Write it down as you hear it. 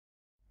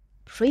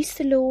Praise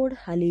the Lord,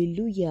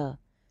 hallelujah.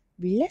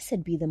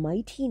 Blessed be the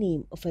mighty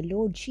name of our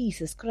Lord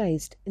Jesus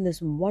Christ in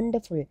this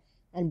wonderful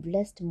and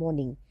blessed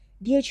morning.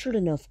 Dear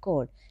children of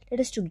God, let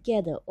us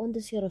together on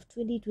this year of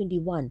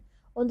 2021,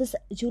 on this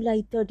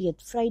July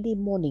 30th, Friday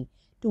morning,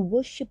 to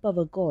worship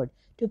our God,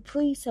 to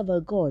praise our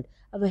God,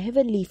 our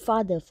Heavenly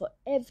Father, for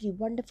every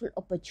wonderful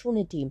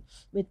opportunity.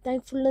 With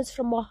thankfulness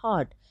from our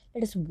heart,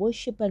 let us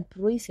worship and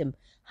praise Him.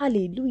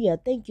 Hallelujah.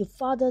 Thank you,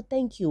 Father.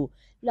 Thank you.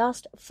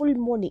 Last full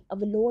morning, our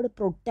Lord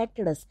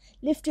protected us.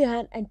 Lift your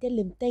hand and tell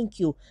Him thank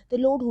you. The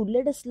Lord who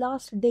led us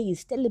last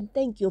days, tell Him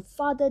thank you.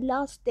 Father,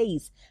 last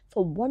days,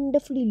 for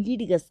wonderfully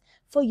leading us.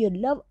 For your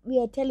love, we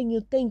are telling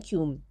you thank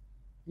you.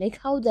 Like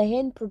how the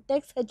hen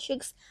protects her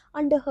chicks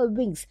under her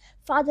wings.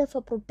 Father,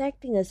 for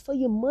protecting us, for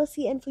your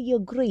mercy and for your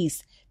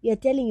grace. We are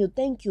telling you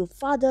thank you.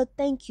 Father,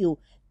 thank you.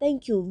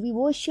 Thank you. We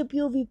worship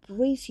you. We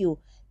praise you.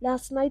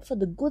 Last night for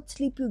the good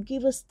sleep you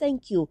gave us,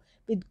 thank you.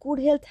 With good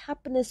health,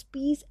 happiness,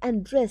 peace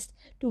and rest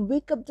to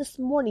wake up this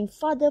morning.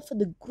 Father, for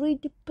the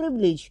great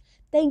privilege.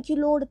 Thank you,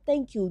 Lord.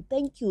 Thank you.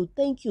 Thank you.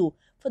 Thank you.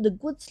 For the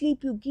good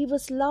sleep you gave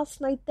us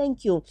last night.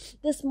 Thank you.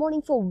 This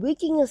morning for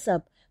waking us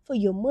up. For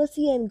your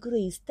mercy and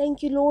grace.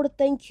 Thank you, Lord.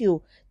 Thank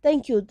you.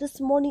 Thank you. This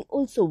morning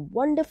also,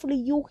 wonderfully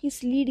you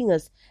is leading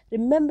us,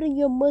 remembering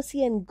your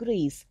mercy and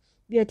grace.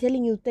 We are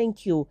telling you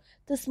thank you.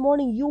 This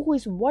morning, you who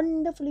is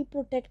wonderfully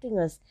protecting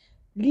us,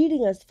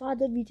 leading us,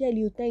 Father, we tell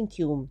you thank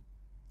you.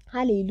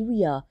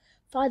 Hallelujah.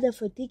 Father,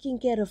 for taking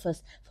care of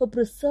us, for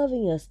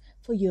preserving us,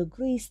 for your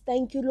grace.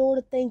 Thank you,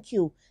 Lord. Thank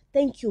you.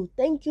 Thank you.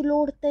 Thank you,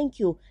 Lord. Thank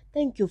you.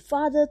 Thank you,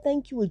 Father.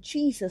 Thank you,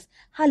 Jesus.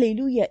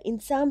 Hallelujah. In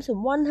Psalms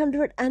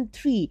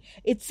 103,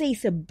 it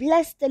says,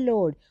 Bless the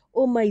Lord,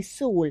 O my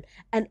soul,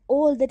 and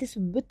all that is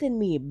within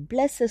me.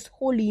 Bless his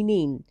holy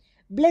name.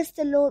 Bless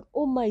the Lord,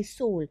 O my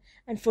soul,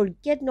 and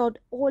forget not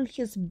all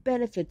his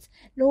benefits.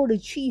 Lord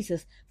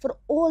Jesus, for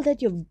all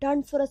that you've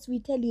done for us, we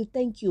tell you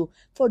thank you.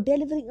 For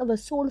delivering our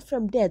soul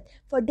from death,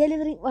 for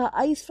delivering our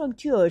eyes from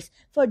tears,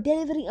 for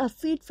delivering our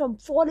feet from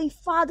falling.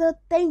 Father,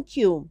 thank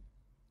you.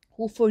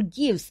 Who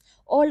forgives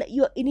all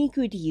your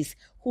iniquities,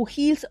 who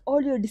heals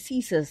all your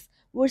diseases.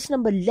 Verse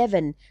number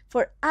 11,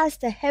 for as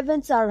the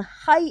heavens are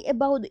high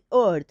above the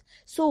earth,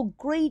 so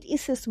great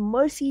is his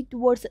mercy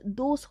towards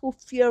those who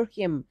fear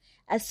him.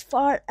 As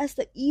far as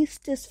the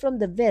east is from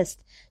the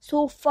west,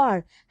 so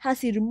far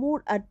has he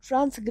removed our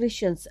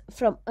transgressions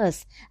from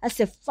us. As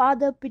a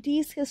father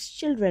pities his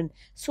children,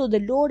 so the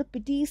Lord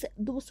pities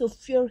those who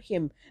fear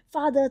him.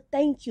 Father,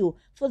 thank you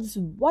for this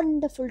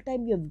wonderful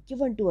time you have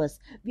given to us.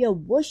 We are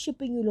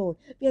worshipping you, Lord.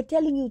 We are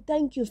telling you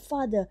thank you,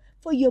 Father,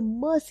 for your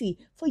mercy,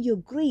 for your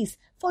grace,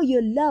 for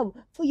your love,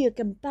 for your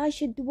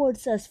compassion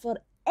towards us, for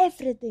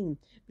everything.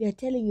 We are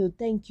telling you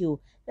thank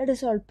you. Let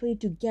us all pray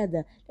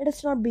together. Let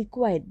us not be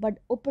quiet, but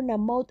open our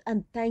mouth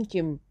and thank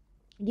him.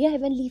 Dear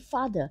Heavenly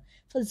Father,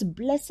 for this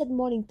blessed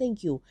morning,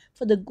 thank you.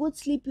 For the good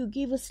sleep you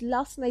gave us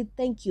last night,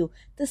 thank you.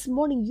 This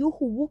morning, you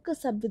who woke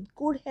us up with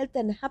good health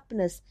and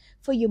happiness,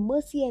 for your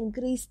mercy and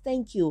grace,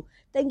 thank you.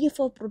 Thank you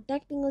for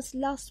protecting us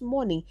last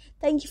morning.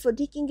 Thank you for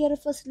taking care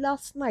of us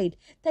last night.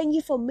 Thank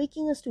you for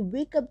making us to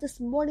wake up this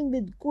morning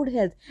with good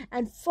health.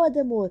 And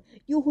furthermore,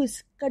 you who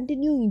is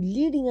continuing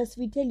leading us,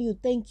 we tell you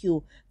thank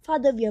you.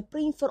 Father, we are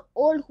praying for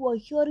all who are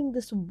hearing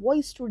this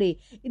voice today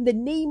in the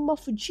name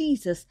of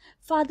Jesus.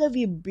 Father,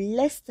 we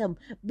bless them.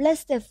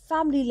 Bless their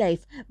family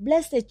life.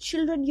 Bless their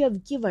children you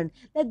have given.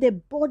 Let their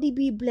body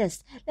be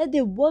blessed. Let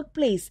their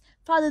workplace,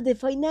 Father, their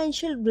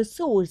financial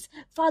resource,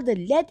 Father,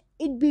 let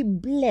it be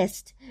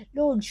blessed.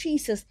 Lord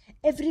Jesus,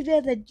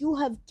 everywhere that you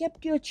have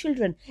kept your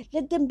children,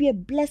 let them be a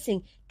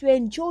blessing to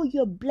enjoy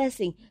your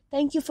blessing.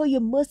 Thank you for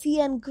your mercy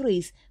and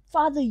grace.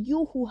 Father,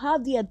 you who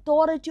have the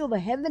authority over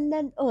heaven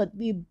and earth,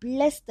 we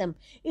bless them.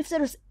 If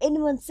there is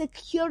anyone sick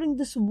hearing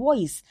this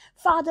voice,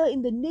 Father,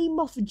 in the name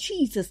of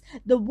Jesus,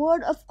 the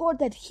word of God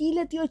that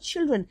healeth your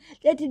children,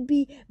 let it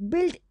be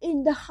built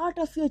in the heart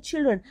of your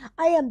children.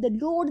 I am the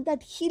Lord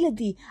that healeth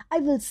thee. I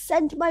will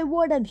send my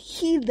word and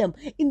heal them.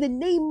 In the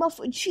name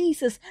of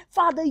Jesus,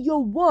 Father,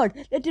 your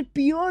word, let it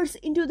pierce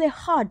into their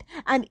heart.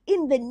 And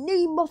in the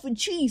name of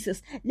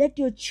Jesus, let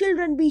your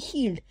children be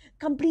healed.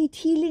 Complete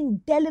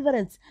healing,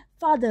 deliverance.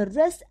 Father,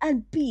 rest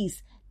and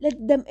peace,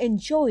 let them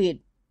enjoy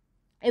it.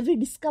 Every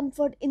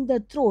discomfort in the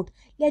throat,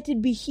 let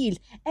it be healed.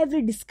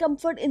 Every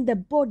discomfort in the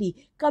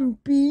body,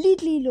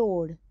 completely,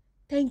 Lord.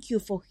 Thank you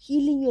for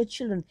healing your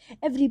children.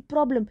 Every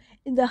problem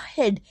in the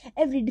head,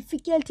 every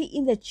difficulty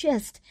in the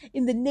chest,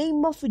 in the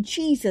name of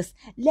Jesus,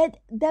 let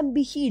them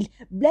be healed.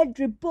 Blood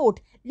report,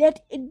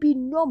 let it be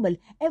normal.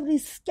 Every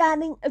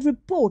scanning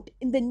report,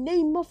 in the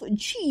name of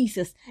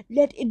Jesus,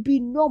 let it be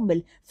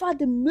normal.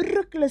 Father,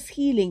 miraculous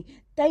healing.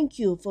 Thank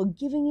you for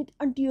giving it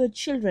unto your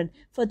children,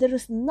 for there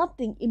is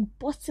nothing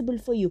impossible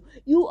for you.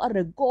 You are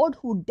a God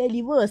who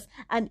delivers,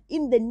 and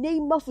in the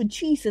name of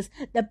Jesus,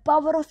 the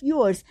power of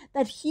yours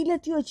that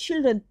healeth your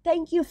children,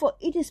 thank you for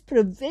it is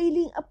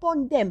prevailing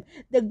upon them.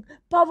 The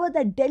power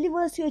that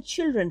delivers your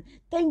children,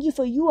 thank you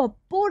for you are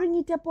pouring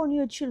it upon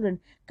your children.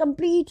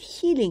 Complete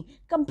healing,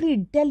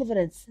 complete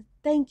deliverance.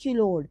 Thank you,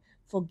 Lord,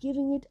 for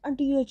giving it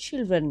unto your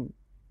children.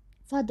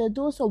 Father,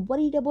 those who are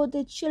worried about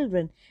their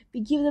children, we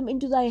give them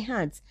into thy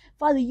hands.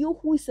 Father, you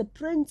who is the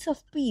Prince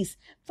of Peace,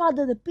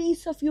 Father, the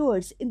peace of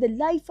yours in the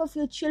life of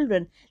your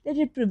children, let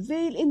it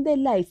prevail in their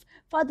life.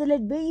 Father,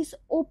 let ways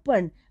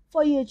open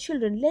for your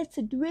children. Let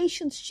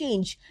situations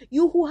change.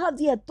 You who have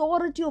the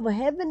authority over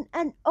heaven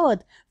and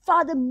earth,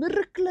 Father,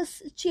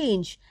 miraculous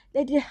change.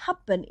 Let it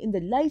happen in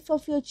the life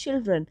of your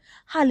children.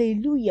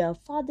 Hallelujah.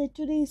 Father,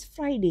 today is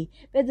Friday,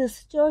 where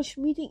there's church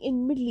meeting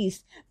in Middle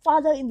East.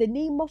 Father, in the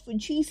name of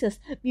Jesus,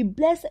 we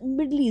bless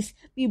Middle East.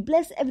 We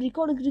bless every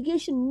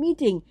congregation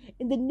meeting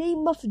in the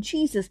name of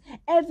Jesus.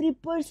 Every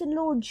person,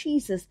 Lord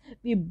Jesus,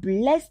 we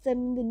bless them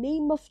in the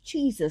name of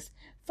Jesus.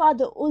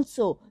 Father,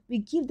 also, we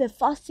give the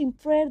fasting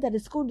prayer that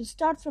is going to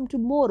start from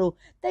tomorrow.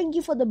 Thank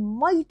you for the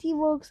mighty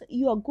works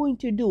you are going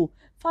to do.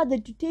 Father,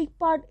 to take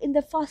part in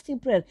the fasting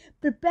prayer,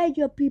 prepare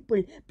your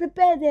people,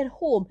 prepare their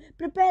home,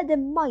 prepare their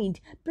mind,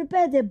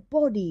 prepare their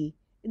body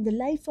in the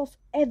life of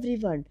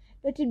everyone.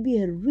 Let it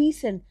be a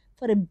reason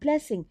for a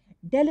blessing,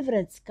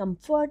 deliverance,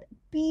 comfort,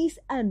 peace,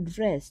 and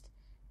rest.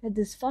 Let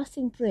this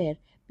fasting prayer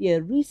be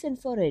a reason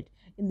for it.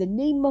 In the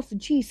name of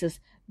Jesus,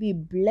 we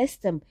bless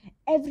them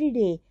every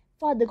day.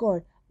 Father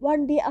God,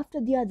 one day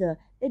after the other,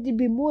 let it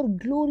be more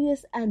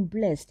glorious and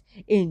blessed.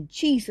 In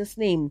Jesus'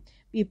 name,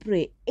 we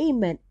pray.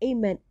 Amen,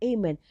 amen,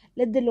 amen.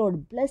 Let the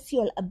Lord bless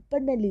you all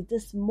abundantly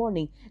this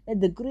morning.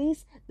 Let the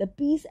grace, the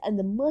peace, and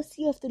the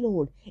mercy of the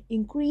Lord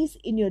increase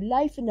in your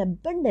life in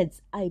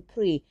abundance, I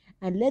pray.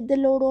 And let the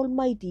Lord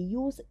Almighty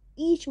use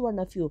each one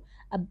of you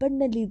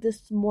abundantly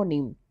this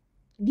morning.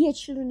 Dear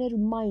children, a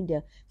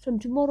reminder, from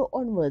tomorrow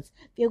onwards,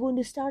 we are going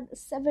to start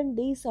 7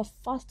 days of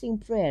fasting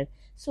prayer.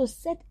 So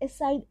set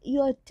aside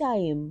your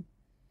time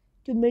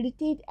to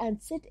meditate and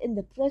sit in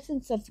the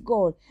presence of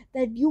God,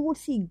 that you would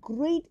see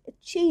great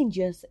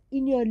changes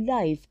in your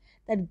life,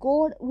 that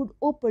God would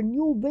open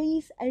new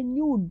ways and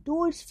new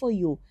doors for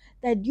you,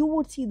 that you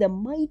would see the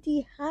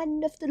mighty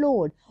hand of the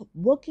Lord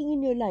working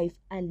in your life,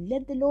 and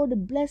let the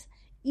Lord bless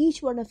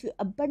each one of you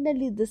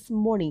abundantly this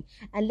morning,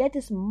 and let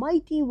his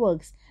mighty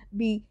works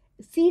be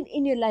seen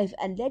in your life,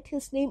 and let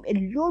his name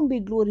alone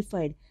be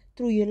glorified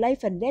through your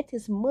life, and let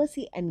his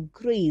mercy and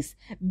grace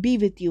be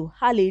with you.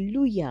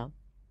 Hallelujah.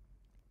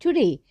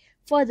 Today,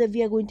 further,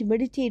 we are going to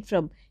meditate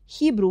from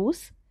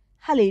Hebrews.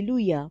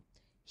 Hallelujah.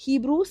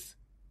 Hebrews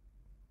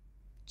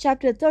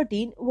chapter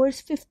 13, verse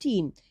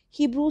 15.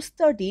 Hebrews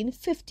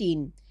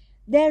 13:15.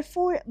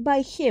 Therefore,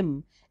 by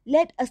him,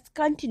 let us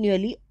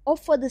continually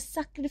offer the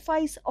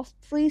sacrifice of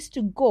praise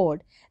to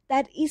God,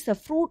 that is the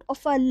fruit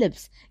of our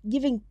lips,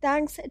 giving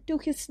thanks to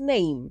his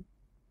name.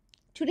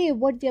 Today,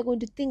 what we are going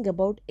to think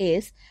about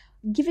is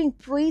giving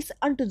praise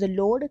unto the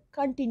Lord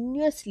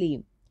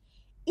continuously.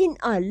 In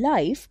our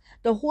life,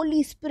 the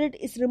Holy Spirit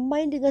is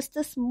reminding us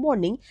this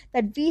morning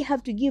that we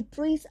have to give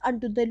praise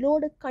unto the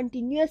Lord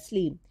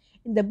continuously.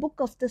 In the book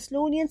of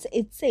Thessalonians,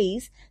 it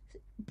says,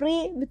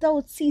 pray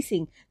without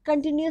ceasing,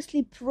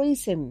 continuously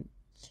praise him.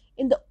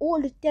 In the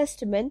Old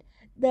Testament,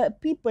 the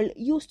people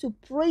used to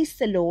praise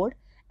the Lord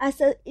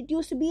it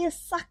used to be a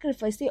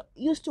sacrifice. They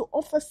used to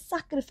offer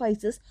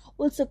sacrifices,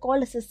 also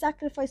called as a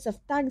sacrifice of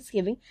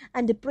thanksgiving,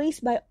 and the praise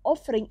by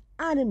offering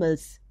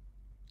animals.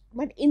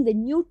 But in the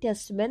New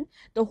Testament,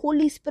 the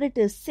Holy Spirit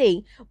is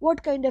saying,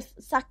 what kind of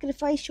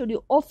sacrifice should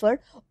you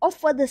offer?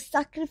 Offer the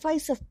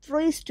sacrifice of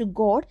praise to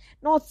God,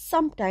 not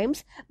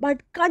sometimes,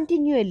 but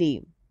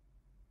continually.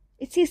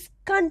 It says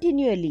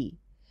continually.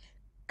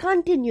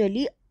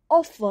 Continually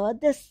offer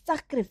the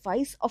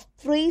sacrifice of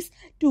praise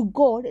to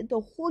God.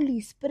 The Holy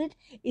Spirit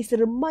is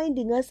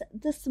reminding us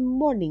this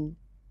morning.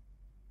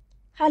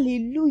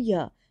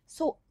 Hallelujah.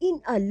 So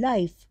in our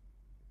life,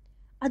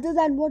 other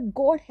than what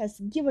God has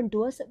given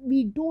to us,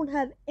 we don't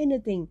have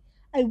anything.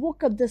 I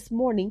woke up this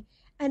morning,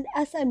 and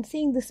as I'm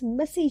saying this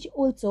message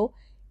also,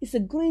 is the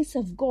grace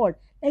of God.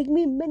 Like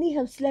me, many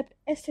have slept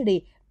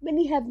yesterday.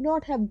 Many have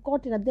not have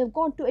gotten up. They've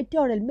gone to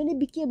eternal. Many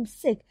became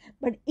sick.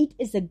 But it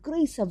is the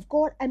grace of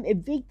God. I'm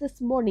awake this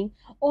morning,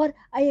 or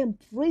I am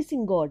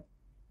praising God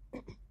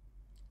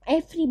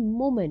every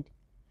moment,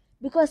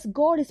 because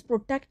God is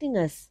protecting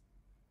us,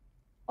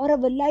 or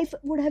our life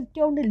would have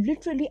turned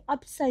literally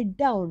upside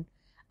down.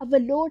 Our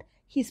Lord,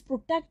 He's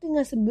protecting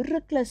us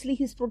miraculously.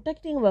 He's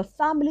protecting our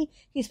family.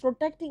 He's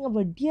protecting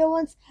our dear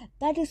ones.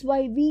 That is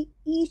why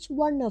each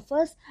one of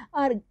us,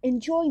 are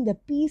enjoying the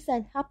peace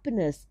and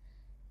happiness.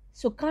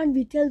 So can't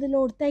we tell the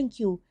Lord thank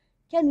you?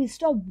 Can we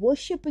stop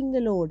worshipping the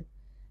Lord?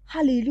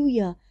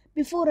 Hallelujah.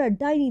 Before our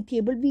dining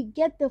table, we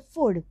get the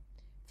food.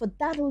 For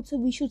that also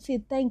we should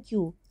say thank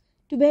you.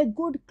 To wear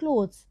good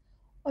clothes,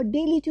 or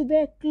daily to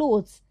wear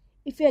clothes.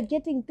 If we are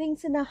getting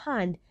things in our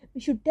hand, we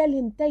should tell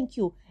him thank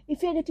you.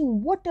 If we are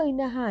getting water in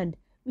our hand,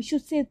 we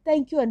should say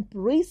thank you and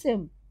praise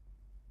him.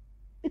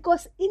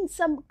 Because in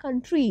some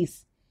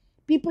countries,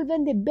 people,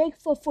 when they beg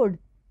for food,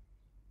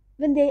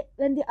 when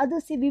the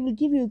others say we will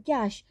give you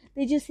cash,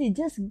 they just say,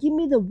 just give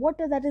me the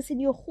water that is in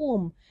your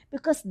home,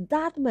 because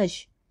that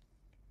much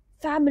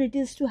famine it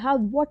is to have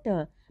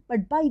water.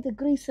 But by the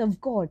grace of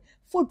God,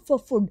 food for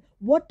food,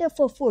 water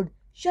for food,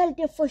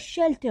 shelter for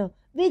shelter,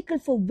 vehicle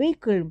for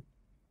vehicle,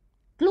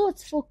 clothes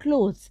clothes for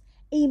clothes.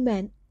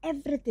 Amen.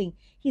 Everything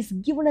He's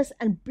given us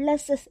and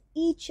blessed us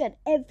each and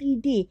every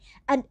day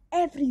and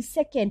every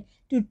second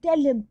to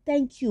tell Him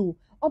thank you.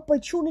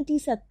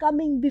 Opportunities are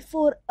coming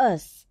before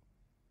us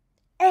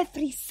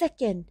every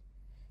second.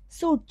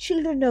 So,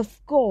 children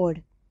of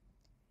God,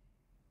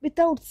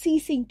 without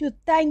ceasing to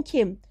thank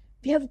Him,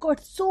 we have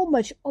got so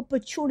much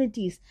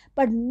opportunities,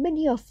 but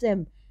many of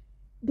them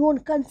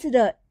don't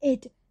consider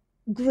it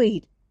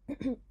great.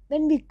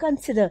 When we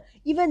consider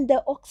even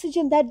the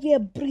oxygen that we are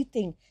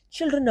breathing,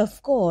 children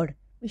of God,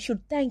 we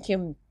should thank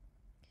Him.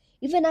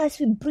 Even as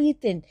we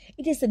breathe in,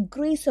 it is the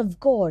grace of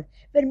God.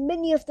 When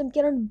many of them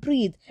cannot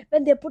breathe,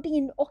 when they are putting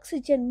in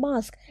oxygen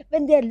mask,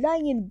 when they are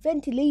lying in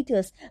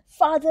ventilators,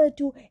 Father,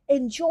 to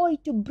enjoy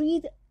to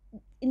breathe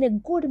in a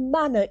good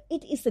manner,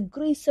 it is the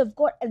grace of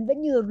God. And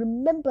when you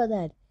remember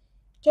that,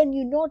 can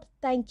you not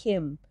thank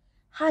Him?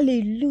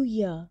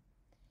 Hallelujah.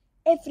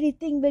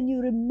 Everything when you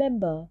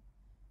remember,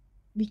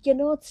 we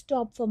cannot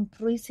stop from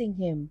praising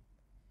Him.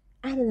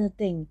 Another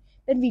thing,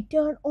 when we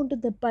turn onto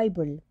the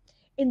Bible,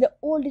 in the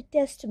Old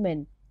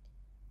Testament,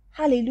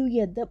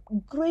 hallelujah, the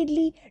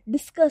greatly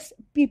discussed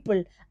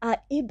people are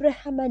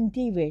Abraham and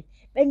David.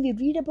 When we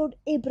read about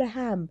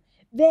Abraham,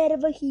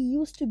 wherever he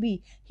used to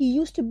be, he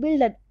used to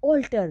build an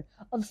altar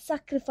of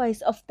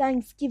sacrifice, of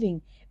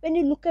thanksgiving. When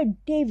you look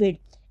at David,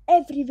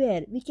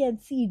 everywhere we can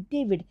see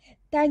David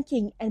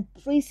thanking and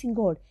praising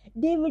God.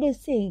 David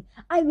is saying,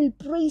 I will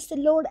praise the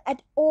Lord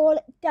at all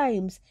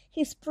times.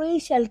 His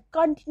praise shall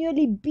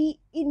continually be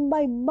in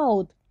my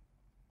mouth.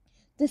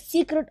 The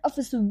secret of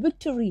his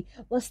victory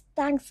was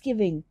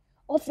thanksgiving,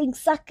 offering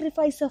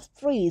sacrifice of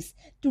praise.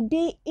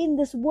 Today, in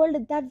this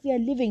world that we are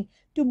living,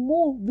 to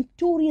move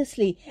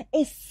victoriously,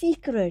 a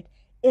secret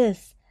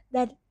is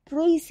that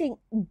praising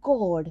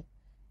God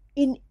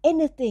in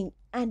anything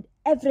and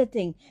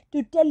everything,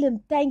 to tell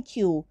Him thank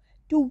you,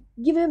 to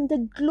give Him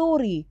the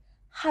glory.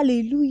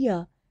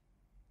 Hallelujah.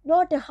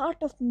 Not a heart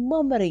of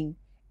murmuring.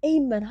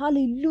 Amen.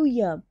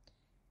 Hallelujah.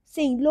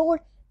 Saying, Lord,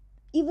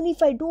 even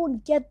if I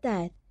don't get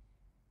that,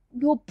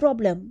 no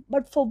problem,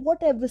 but for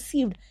what I've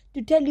received,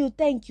 to tell you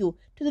thank you,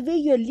 to the way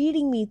you're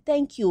leading me,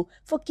 thank you,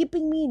 for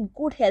keeping me in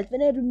good health.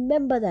 When I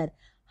remember that,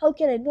 how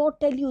can I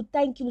not tell you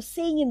thank you?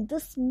 Saying in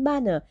this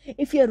manner,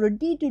 if you're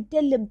ready to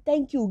tell Him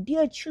thank you,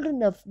 dear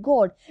children of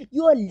God,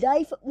 your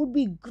life would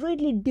be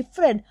greatly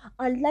different,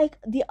 unlike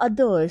the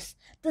others.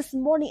 This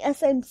morning,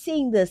 as I'm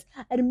saying this,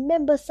 I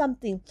remember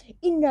something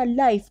in our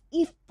life,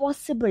 if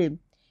possible,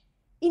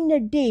 in a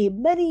day,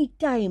 many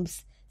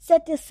times,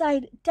 set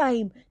aside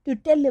time to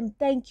tell Him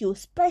thank you.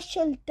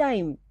 Special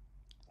time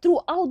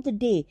throughout the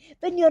day,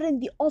 when you're in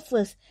the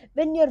office,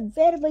 when you're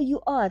wherever you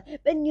are,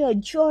 when you're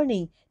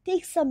journeying,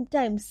 take some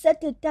time,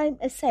 set a time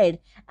aside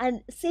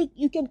and say,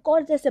 you can call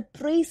it as a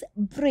praise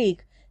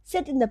break.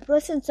 Sit in the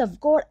presence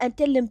of God and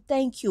tell Him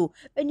thank you.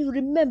 When you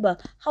remember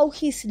how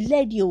He's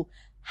led you,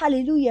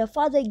 hallelujah,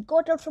 Father, I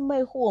got out from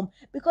my home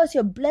because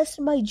You blessed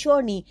my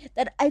journey,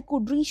 that I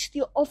could reach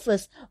the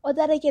office, or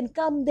that I can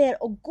come there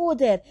or go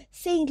there.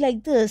 Saying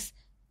like this,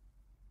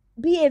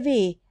 be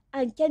away,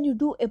 and can you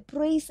do a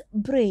praise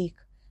break?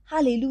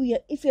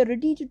 Hallelujah. If you're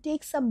ready to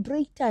take some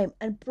break time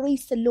and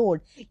praise the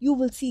Lord, you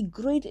will see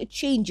great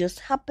changes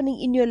happening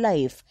in your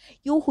life.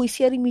 You who is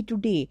hearing me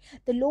today,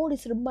 the Lord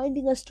is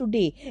reminding us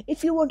today,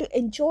 if you want to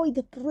enjoy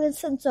the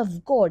presence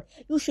of God,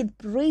 you should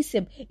praise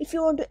Him. If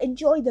you want to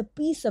enjoy the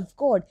peace of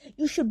God,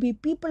 you should be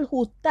people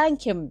who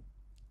thank Him.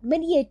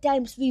 Many a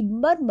times we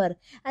murmur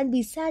and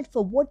be sad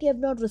for what you have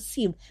not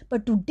received.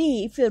 But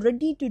today, if you're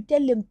ready to tell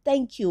Him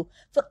thank you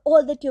for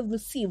all that you have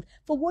received,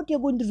 for what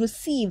you're going to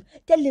receive,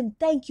 tell Him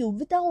thank you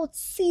without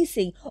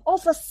ceasing.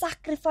 Offer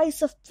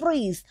sacrifice of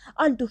praise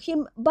unto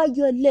Him by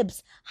your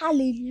lips.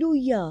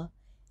 Hallelujah.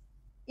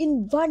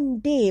 In one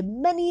day,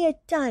 many a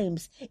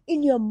times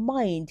in your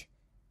mind.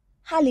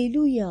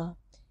 Hallelujah.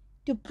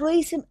 To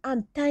praise Him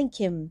and thank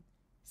Him.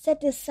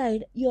 Set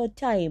aside your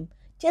time.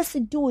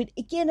 Just do it.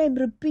 Again, I'm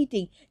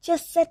repeating.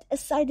 Just set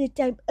aside a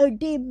time, a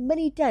day,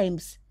 many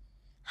times.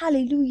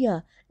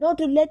 Hallelujah. Not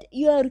to let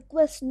your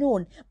request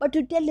known, but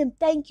to tell Him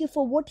thank you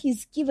for what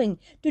He's giving.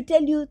 To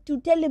tell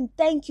Him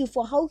thank you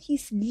for how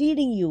He's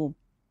leading you.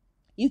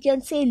 You can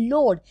say,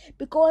 Lord,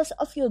 because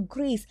of Your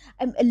grace,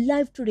 I'm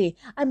alive today.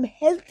 I'm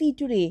healthy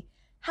today.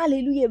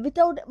 Hallelujah.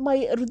 Without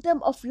my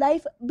rhythm of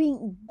life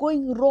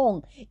going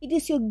wrong. It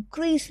is Your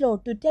grace,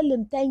 Lord, to tell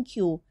Him thank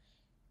you.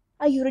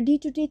 Are you ready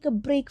to take a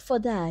break for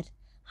that?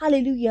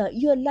 Hallelujah.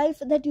 Your life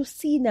that you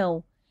see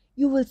now,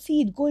 you will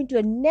see it going to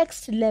a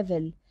next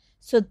level.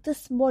 So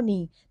this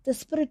morning, the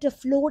Spirit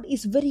of Lord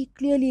is very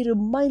clearly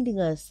reminding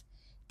us,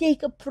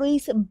 take a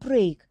praise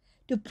break.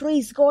 To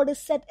praise God is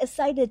set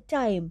aside a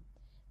time.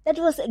 That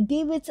was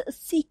David's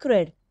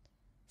secret,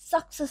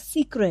 success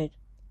secret.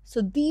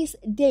 So these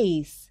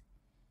days,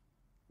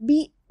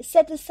 be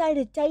set aside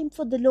a time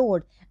for the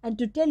Lord and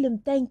to tell Him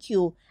thank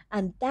you,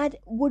 and that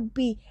would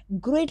be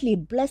greatly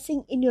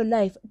blessing in your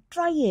life.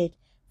 Try it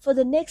for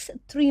the next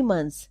 3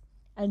 months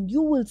and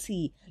you will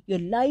see your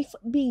life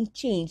being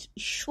changed.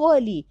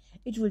 Surely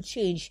it will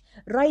change.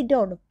 Write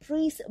down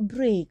praise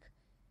break.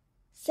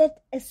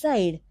 Set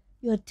aside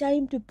your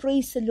time to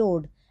praise the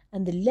Lord.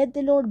 And then let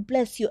the Lord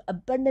bless you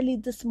abundantly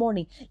this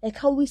morning. Like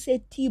how we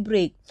say tea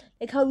break.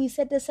 Like how we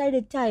set aside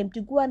a time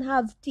to go and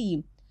have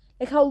tea.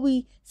 Like how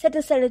we set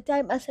aside a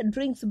time as a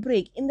drinks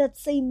break. In that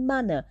same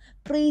manner,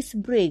 praise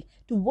break,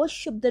 to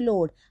worship the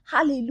Lord.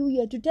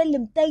 Hallelujah. To tell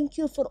Him thank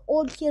you for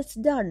all He has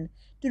done.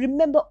 To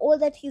remember all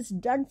that He has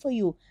done for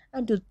you.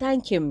 And to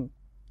thank Him.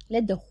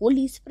 Let the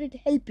Holy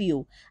Spirit help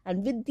you.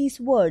 And with these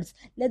words,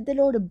 let the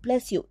Lord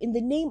bless you. In the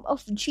name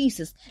of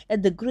Jesus,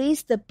 let the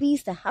grace, the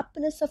peace, the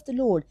happiness of the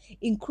Lord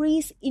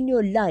increase in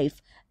your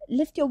life.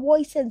 Lift your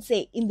voice and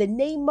say, in the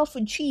name of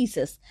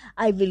Jesus,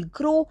 I will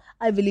grow,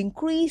 I will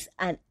increase,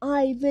 and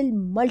I will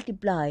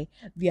multiply.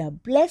 We are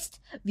blessed,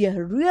 we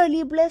are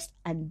really blessed,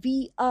 and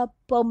we are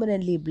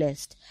permanently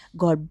blessed.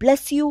 God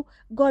bless you,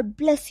 God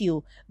bless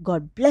you,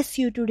 God bless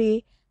you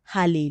today.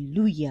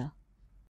 Hallelujah.